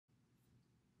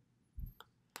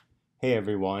Hey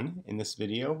everyone, in this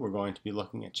video we're going to be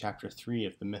looking at Chapter 3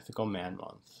 of the Mythical Man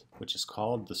Month, which is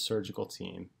called The Surgical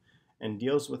Team, and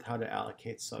deals with how to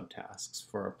allocate subtasks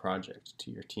for a project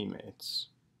to your teammates.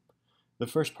 The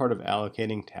first part of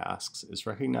allocating tasks is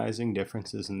recognizing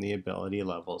differences in the ability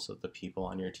levels of the people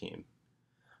on your team.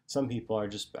 Some people are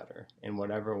just better, in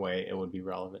whatever way it would be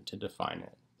relevant to define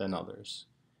it, than others.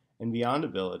 And beyond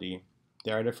ability,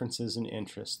 there are differences in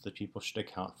interests that people should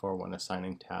account for when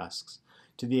assigning tasks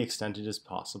to the extent it is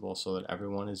possible so that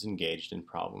everyone is engaged in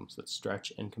problems that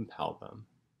stretch and compel them.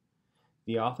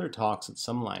 The author talks at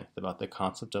some length about the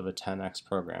concept of a 10x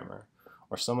programmer,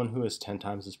 or someone who is 10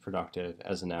 times as productive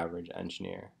as an average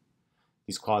engineer.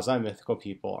 These quasi-mythical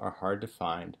people are hard to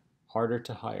find, harder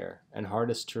to hire, and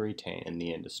hardest to retain in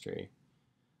the industry.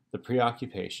 The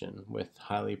preoccupation with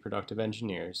highly productive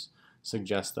engineers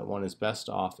suggests that one is best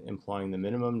off employing the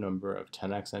minimum number of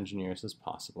 10x engineers as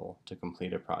possible to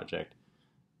complete a project,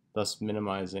 thus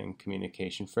minimizing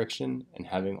communication friction and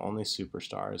having only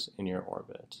superstars in your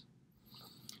orbit.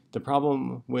 The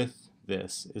problem with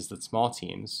this is that small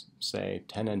teams, say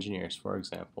 10 engineers for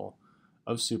example,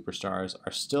 of superstars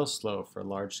are still slow for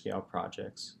large-scale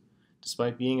projects.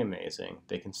 Despite being amazing,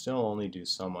 they can still only do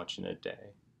so much in a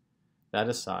day. That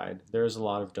aside, there is a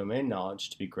lot of domain knowledge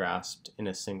to be grasped in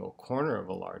a single corner of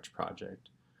a large project,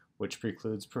 which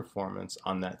precludes performance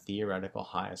on that theoretical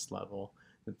highest level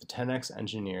that the 10x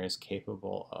engineer is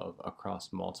capable of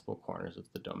across multiple corners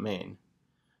of the domain.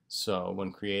 So,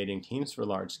 when creating teams for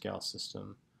large-scale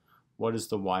systems, what is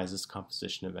the wisest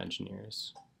composition of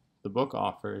engineers? The book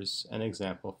offers an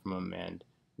example from a man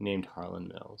named Harlan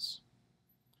Mills.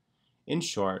 In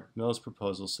short, Mills'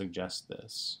 proposal suggests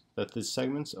this, that the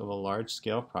segments of a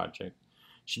large-scale project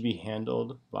should be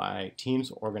handled by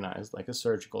teams organized like a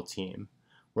surgical team,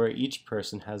 where each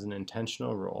person has an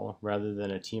intentional role rather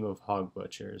than a team of hog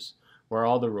butchers, where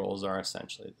all the roles are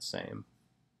essentially the same.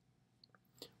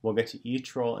 We'll get to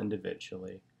each role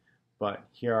individually, but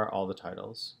here are all the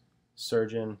titles: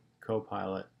 surgeon,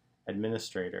 co-pilot,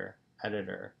 administrator,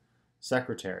 editor,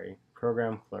 secretary,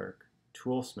 program clerk,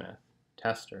 toolsmith,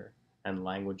 tester, and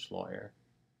language lawyer.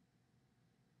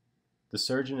 The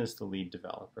surgeon is the lead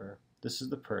developer. This is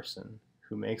the person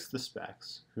who makes the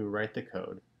specs, who write the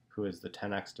code, who is the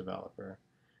 10x developer,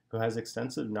 who has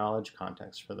extensive knowledge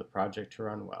context for the project to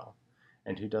run well,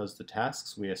 and who does the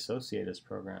tasks we associate as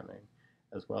programming,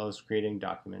 as well as creating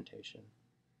documentation.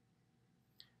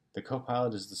 The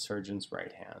co-pilot is the surgeon's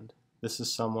right hand. This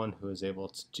is someone who is able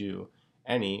to do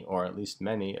any, or at least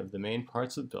many, of the main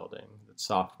parts of building that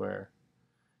software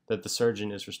that the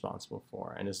surgeon is responsible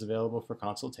for, and is available for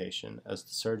consultation as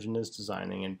the surgeon is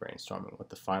designing and brainstorming what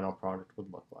the final product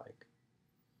would look like.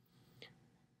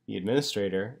 The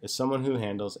administrator is someone who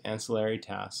handles ancillary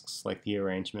tasks like the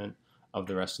arrangement of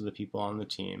the rest of the people on the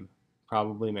team,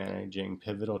 probably managing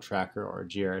Pivotal Tracker or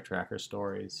Jira Tracker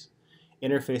stories,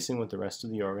 interfacing with the rest of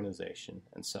the organization,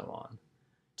 and so on.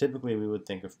 Typically, we would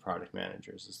think of product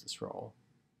managers as this role.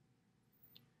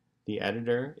 The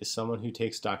editor is someone who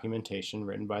takes documentation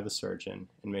written by the surgeon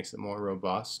and makes it more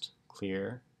robust,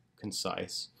 clear,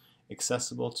 concise,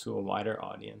 accessible to a wider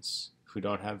audience who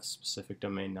don't have specific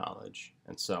domain knowledge,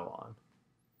 and so on.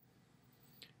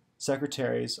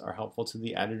 Secretaries are helpful to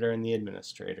the editor and the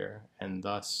administrator, and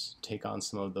thus take on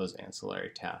some of those ancillary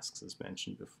tasks as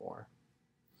mentioned before.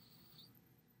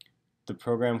 The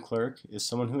program clerk is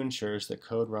someone who ensures that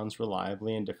code runs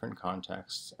reliably in different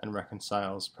contexts and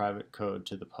reconciles private code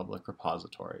to the public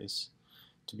repositories.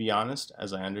 To be honest,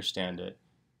 as I understand it,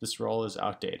 this role is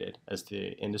outdated as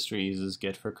the industry uses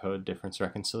Git for code difference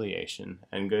reconciliation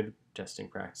and good testing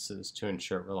practices to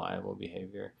ensure reliable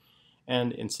behavior.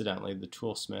 And incidentally, the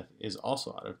toolsmith is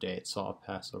also out of date, so I'll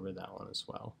pass over that one as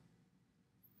well.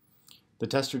 The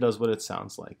tester does what it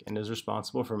sounds like and is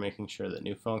responsible for making sure that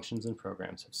new functions and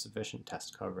programs have sufficient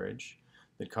test coverage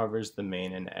that covers the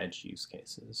main and edge use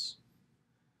cases.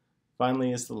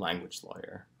 Finally is the language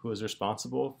lawyer, who is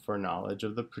responsible for knowledge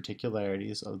of the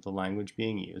particularities of the language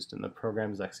being used in the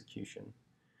program's execution.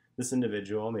 This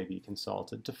individual may be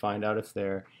consulted to find out if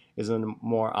there is a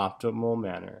more optimal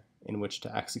manner in which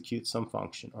to execute some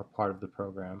function or part of the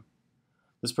program.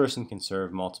 This person can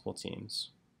serve multiple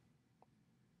teams.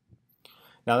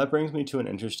 Now that brings me to an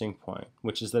interesting point,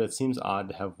 which is that it seems odd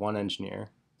to have one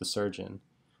engineer, the surgeon,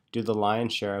 do the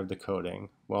lion's share of the coding,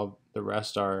 while the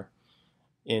rest are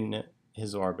in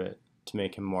his orbit to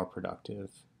make him more productive.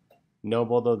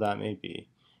 Noble though that may be,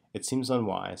 it seems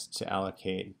unwise to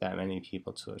allocate that many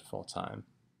people to it full time.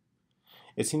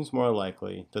 It seems more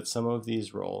likely that some of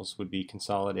these roles would be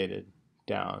consolidated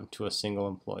down to a single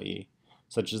employee,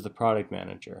 such as the product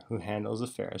manager who handles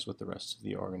affairs with the rest of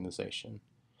the organization,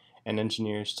 and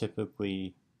engineers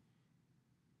typically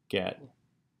get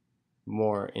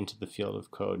more into the field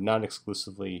of code, not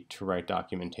exclusively to write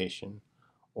documentation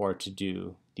or to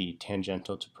do the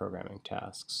tangential to programming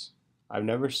tasks. I've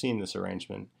never seen this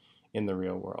arrangement in the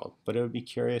real world, but it would be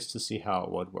curious to see how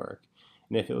it would work,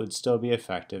 and if it would still be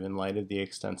effective in light of the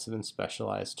extensive and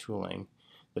specialized tooling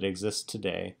that exists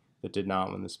today that did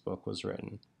not when this book was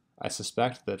written. I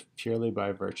suspect that purely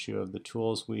by virtue of the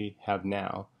tools we have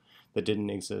now that didn't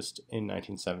exist in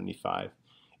 1975,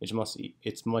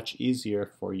 it's much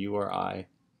easier for you or I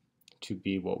to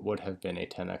be what would have been a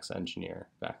 10x engineer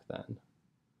back then.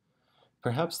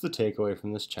 Perhaps the takeaway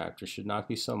from this chapter should not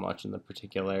be so much in the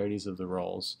particularities of the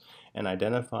roles and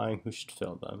identifying who should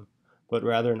fill them, but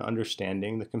rather in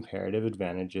understanding the comparative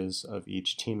advantages of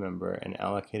each team member and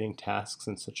allocating tasks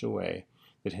in such a way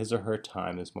that his or her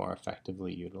time is more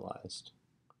effectively utilized.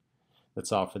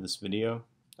 That's all for this video.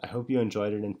 I hope you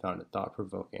enjoyed it and found it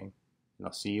thought-provoking, and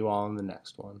I'll see you all in the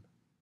next one.